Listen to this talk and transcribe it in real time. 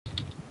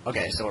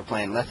Okay, so we're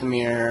playing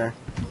Lethamyr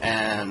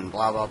and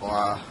blah blah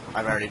blah.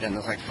 I've already done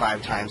this like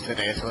 5 times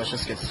today, so let's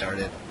just get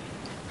started.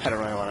 I don't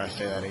really want to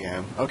say that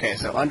again. Okay,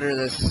 so under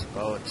this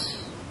boat...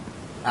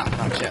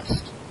 found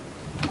chest.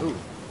 Ooh.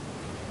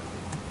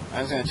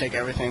 I'm just gonna take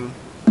everything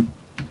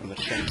from the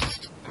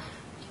chest.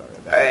 Sorry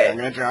about that. I'm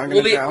gonna drown,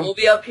 We'll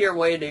be up here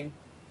waiting.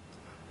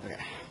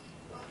 Okay.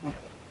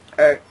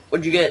 Alright,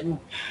 what'd you get?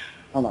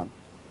 Hold on.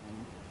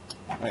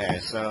 Okay,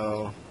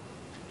 so...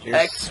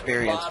 here's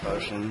experience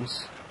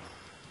potions.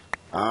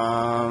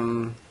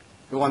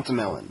 Who wants a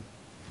melon?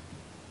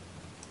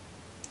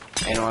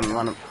 Anyone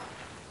want to...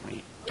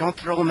 Wait, don't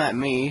throw them at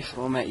me,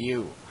 throw them at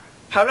you.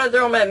 How did I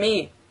throw them at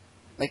me?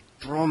 Like,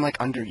 throw them, like,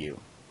 under you.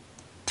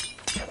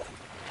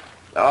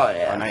 Oh,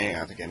 yeah. Oh, now you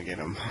have to get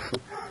them.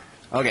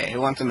 Okay,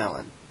 who wants a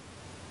melon?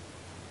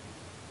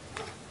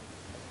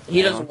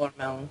 He doesn't want a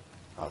melon.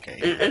 Okay.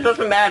 It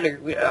doesn't matter.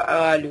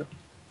 I do.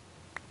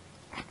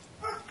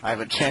 I have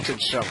a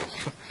enchanted shovel.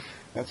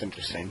 That's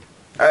interesting.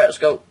 Alright, let's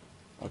go.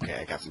 Okay,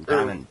 I got some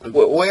diamond boots.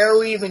 Where are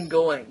we even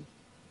going?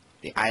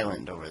 The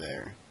island over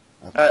there.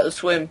 Alright, let's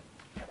swim.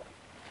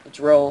 Let's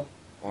roll.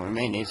 Well, we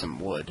may need some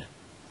wood.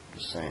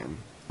 Just saying.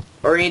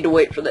 Or we need to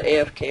wait for the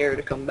AFKer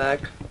to come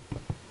back.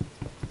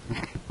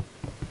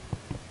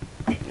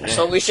 Yeah.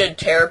 So we should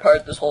tear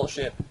apart this whole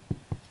ship.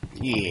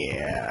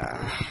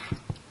 Yeah.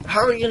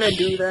 How are we gonna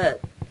do that?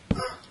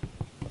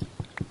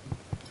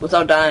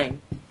 Without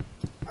dying?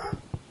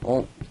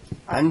 Well,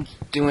 I'm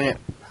doing it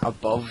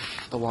above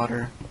the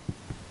water.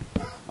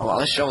 Oh wow,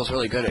 this shovel's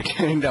really good at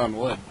getting down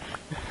wood.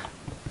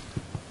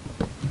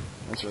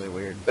 That's really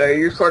weird. Are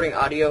you recording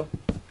audio?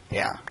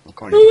 Yeah,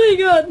 recording. Oh my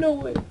god, no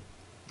way.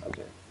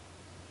 Okay.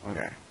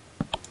 Okay.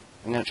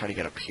 I'm gonna try to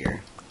get up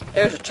here.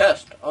 There's a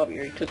chest. Oh, you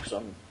already took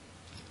some.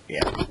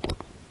 Yeah.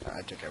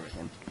 I took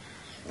everything.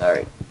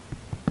 Alright.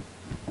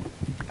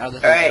 How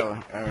did this go?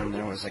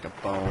 There was like a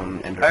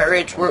bone and Alright,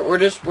 Rich, we're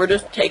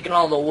just taking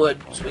all the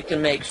wood so we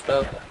can make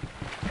stuff.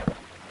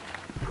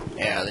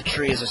 Yeah, the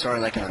trees are sort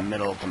of like in the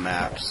middle of the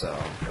map, so...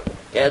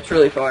 Yeah, it's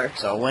really far.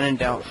 So when in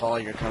doubt, follow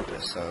your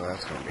compass, so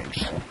that's gonna be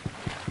interesting.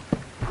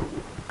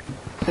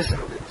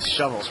 This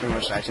shovel's pretty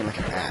much acting like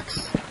an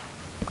axe.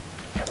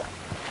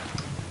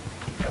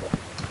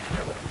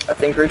 I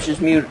think Rich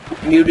is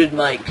muted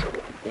mic.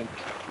 I think.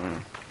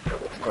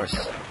 Of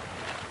course.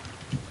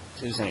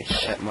 There's any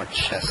more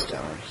chests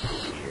down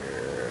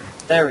here.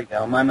 There we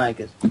go. My mic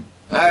is...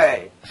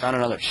 Alright. I found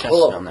another chest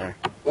down there.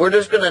 We're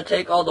just gonna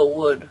take all the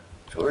wood.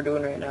 That's what we're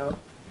doing right now.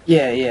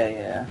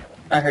 Yeah.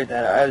 I heard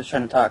that. I was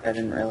trying to talk. I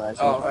didn't realize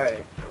it. Oh,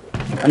 alright.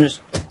 I'm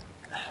just...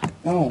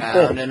 Oh,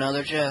 Found good.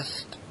 another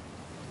chest.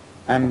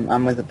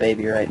 I'm with a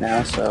baby right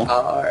now, so...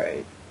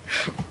 Alright.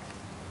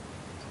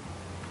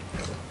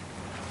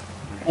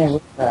 Hey,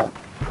 what's that?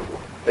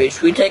 Wait,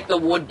 should we take the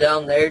wood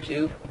down there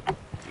too?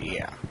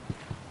 Yeah.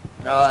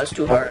 No, that's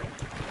too hard.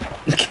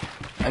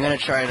 I'm gonna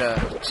try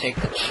to take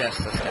the chest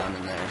that's down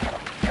in there.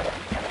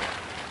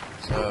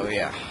 So,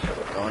 yeah.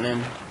 Going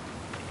in.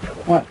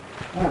 What?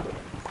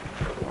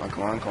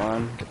 Come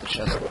on. Get the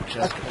chest,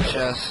 get the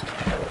chest.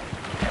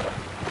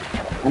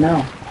 I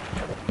know.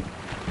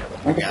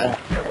 Oh god.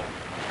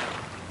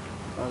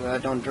 Oh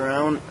god, don't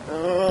drown.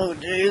 Oh,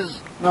 jeez.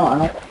 No, I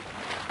don't...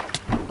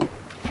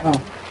 Oh.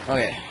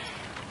 Okay.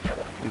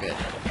 I'm good.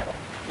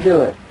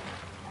 Do it.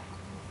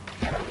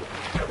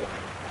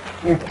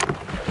 Here.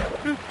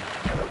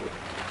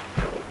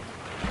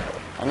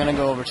 I'm gonna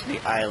go over to the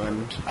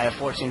island. I have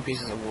 14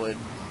 pieces of wood.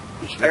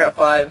 I got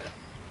 5.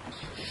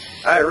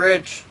 Alright,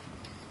 Rich.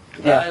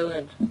 To the Yeah.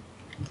 island.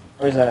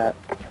 Where's that at?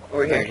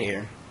 Over here. Right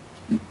here.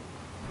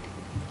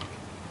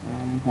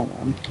 Hold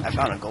on. I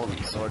found a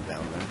golden sword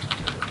down there.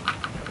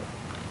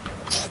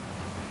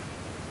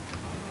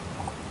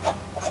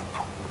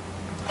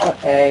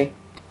 Okay.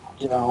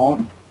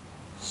 Don't.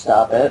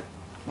 Stop it.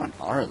 What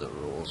are the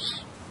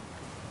rules?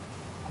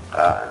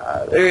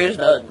 There is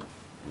none.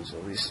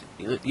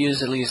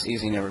 Use at least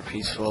easy, never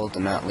peaceful. Do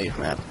not leave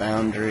map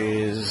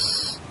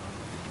boundaries.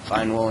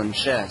 Find woolen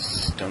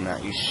chests. Do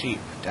not use sheep.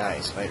 Die,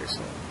 spider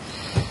slip.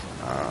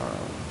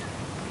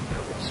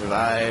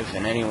 Survive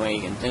in any way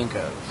you can think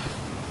of.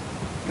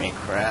 May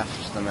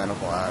craft the metal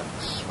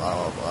blocks.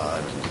 Blah blah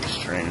blah.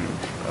 String.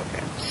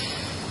 Okay.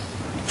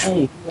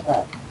 Hey, look at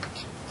that.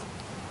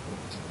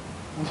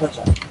 What's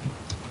that?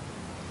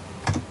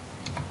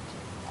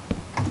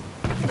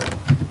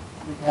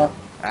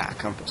 Yeah.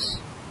 Compass.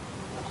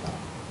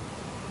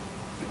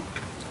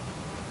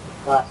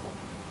 Plastic.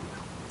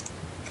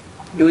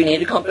 Do we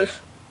need a compass?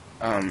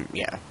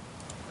 Yeah.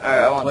 Alright,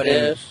 I want Put in-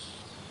 this.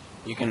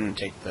 You can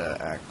take the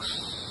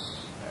axe.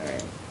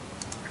 Alright.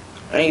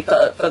 I need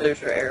feathers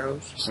for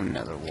arrows. Some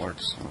nether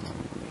warts. What do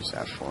I use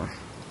that for?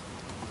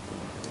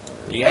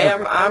 Hey,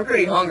 I'm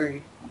pretty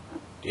hungry.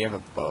 Do you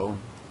have a bow?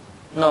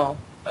 No.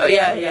 Oh,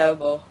 yeah, a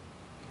bow.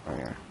 Oh,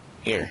 yeah.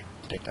 Here,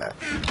 take that.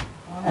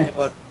 Hey,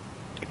 bud.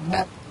 Take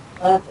that.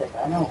 Plastic,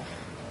 I know.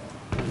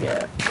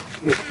 Yeah.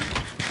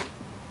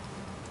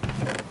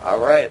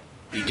 Alright.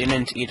 You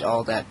didn't eat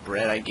all that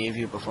bread I gave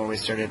you before we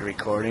started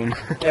recording?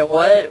 Yeah,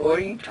 what? What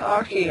are you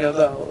talking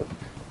about?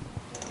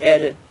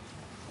 Edit.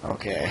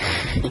 Okay.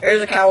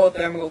 There's a cow up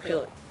there. I'm gonna go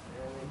kill it.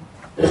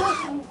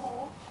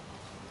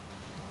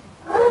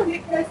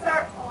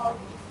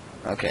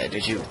 Okay,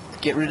 did you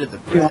get rid of the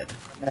bread?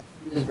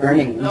 It's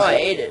burning. No, I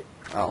ate it.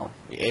 Oh,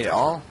 you ate it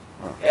all?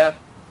 Oh, Yeah.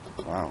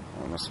 wow,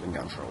 I must have been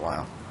gone for a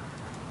while.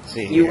 Let's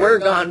see You here. were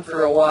gone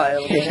for a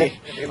while.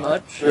 Pretty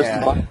much. Just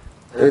Yeah.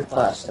 third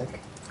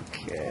plastic.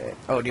 Okay.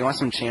 Oh, do you want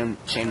some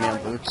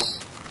chainmail boots?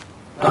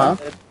 Huh?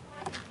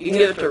 You can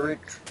give it to Rich.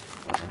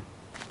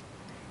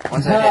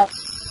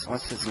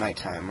 Once it's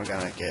nighttime, we're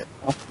gonna get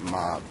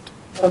mobbed.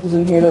 Who's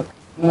in here to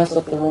mess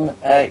up the room?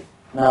 Hey,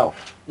 no.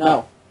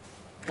 No.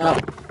 No.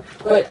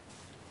 Quit.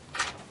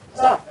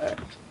 Stop.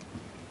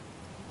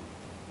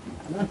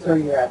 I'm gonna throw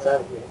your ass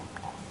out of here.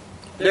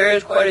 There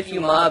is quite a few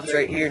mobs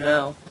right here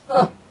now.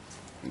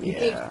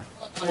 Yeah.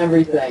 On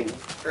everything.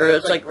 Or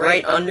it's like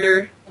right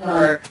under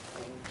where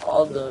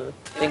all the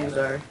things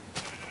are.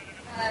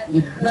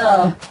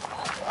 No.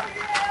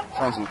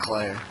 Found some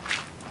clay.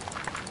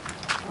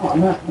 No,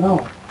 I'm not.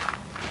 No.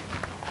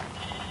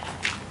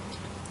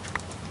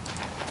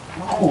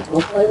 No, go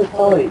play with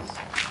toys.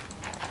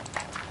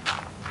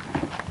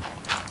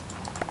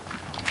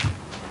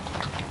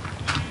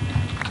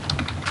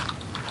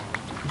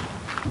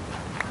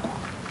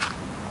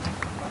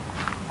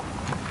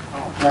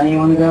 Oh, now you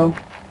want to go?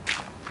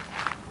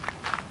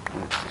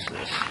 What's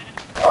this?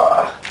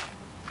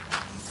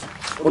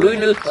 What do we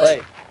do with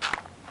clay?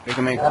 We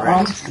can make That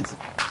bricks. one?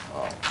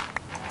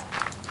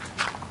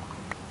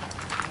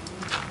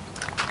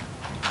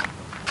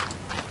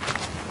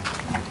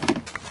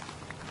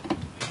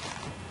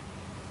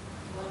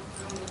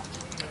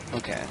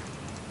 Okay.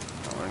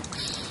 That works.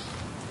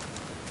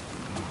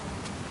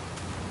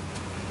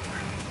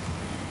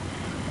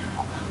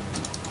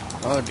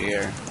 Oh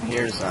dear.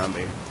 Here's a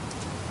zombie.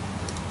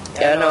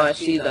 Yeah, no, I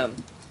see them.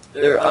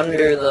 They're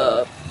under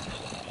the.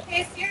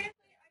 Hey, seriously,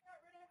 I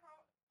got rid of so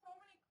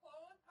many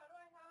clothes. How do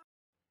I have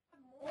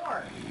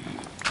more?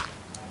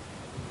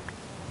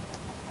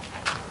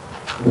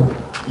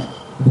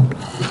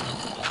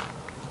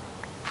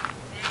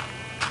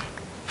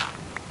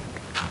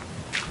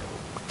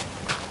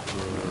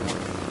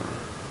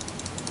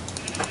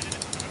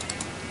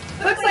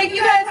 Looks like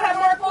you guys have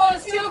more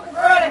clothes too, because we're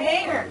out of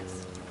hangers.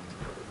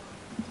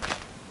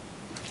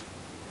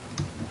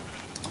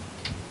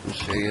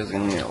 This video's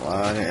gonna need a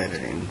lot of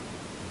editing.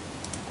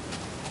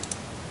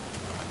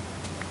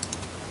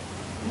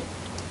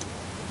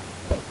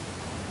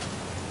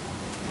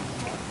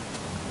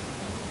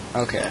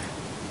 Okay.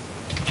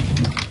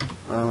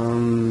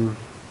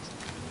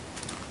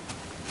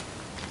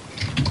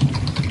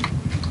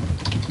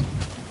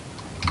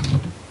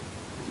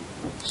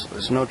 So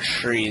there's no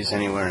trees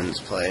anywhere in this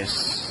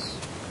place.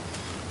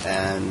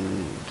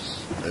 And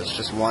there's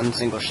just one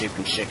single sheep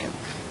and chicken.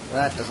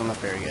 That doesn't look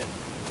very good.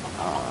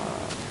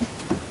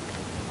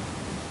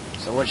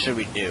 So what should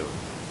we do?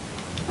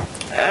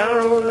 I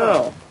don't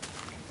know.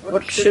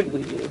 What should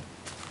we do?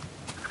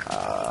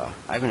 I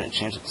have an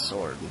enchanted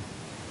sword.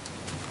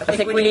 I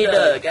think we need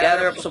to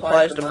gather up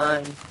supplies to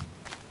mine.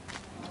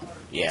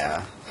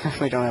 Yeah.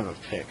 We don't have a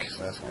pick,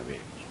 so that's gonna be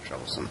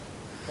troublesome.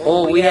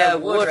 Oh, we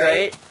have wood,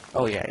 right?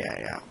 Oh yeah.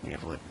 We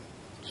have wood.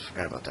 Just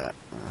forgot about that.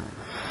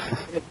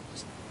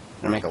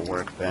 Gonna make a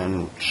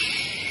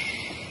workbench.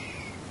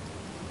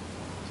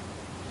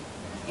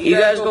 You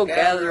guys go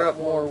gather up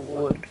more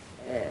wood.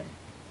 Yeah.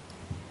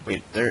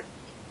 Wait,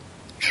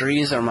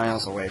 trees are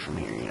miles away from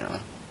here, you know.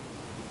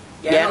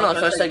 Yeah, no,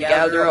 so I said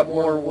gather up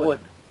more wood.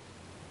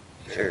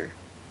 Sure.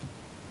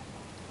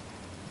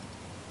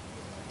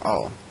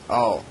 Oh,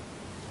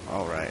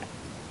 right.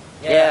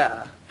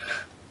 Yeah.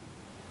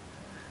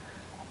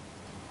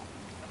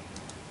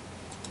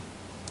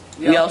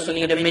 We also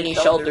need a mini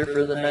shelter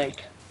for the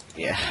night.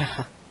 Yeah.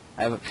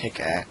 I have a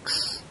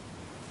pickaxe.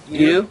 You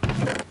do?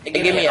 Hey,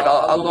 give me it.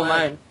 I'll go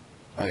mine.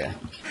 Okay.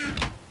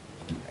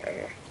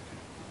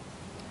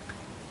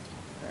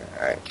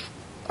 Alright.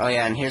 Oh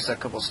yeah, and here's a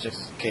couple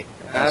sticks. Okay.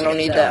 I don't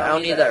need that. I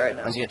don't need that right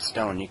now. Once you get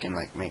stone, you can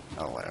like make.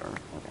 Oh, whatever.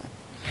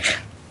 Okay.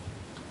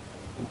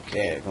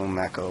 Okay, going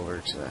back over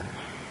to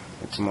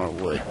get some more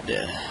wood.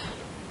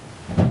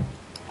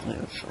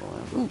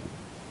 Ooh.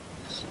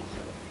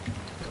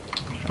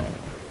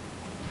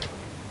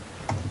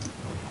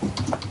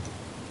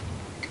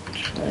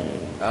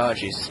 Oh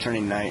jeez, it's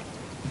turning night.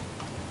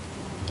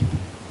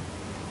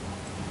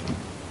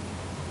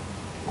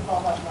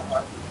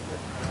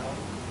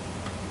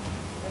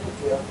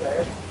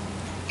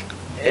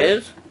 It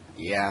is?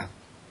 Yeah.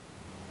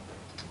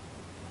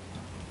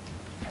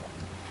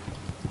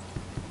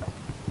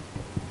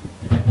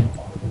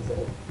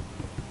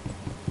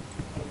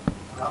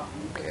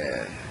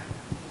 Okay.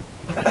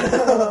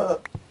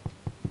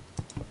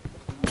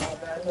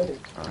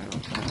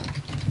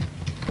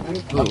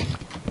 Ooh,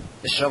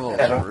 the shovel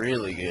is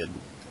really good.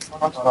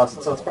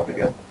 So it's probably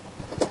good.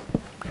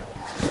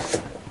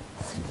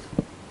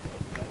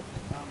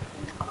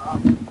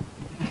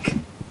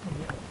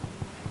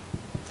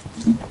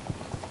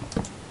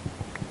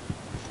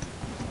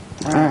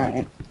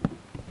 Alright.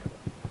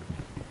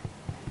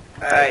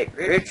 Alright,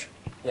 Rich.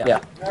 Yeah.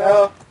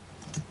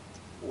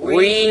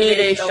 We need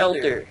a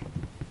shelter.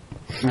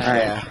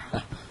 Yeah.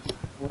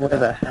 Where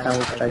the hell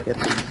did I get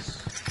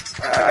these?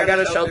 I got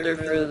a shelter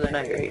for the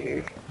night right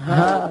here.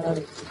 Ah,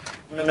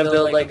 I'm gonna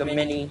build like a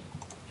mini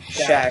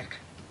shack.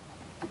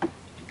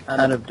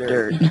 out of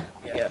dirt.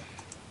 Yeah.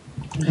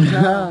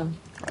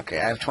 Okay,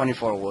 I have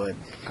 24 wood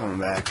coming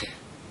back.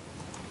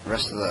 The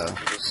rest of the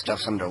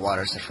stuff's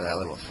underwater except for that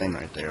little thing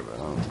right there, but I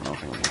don't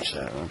think we can reach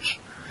that much.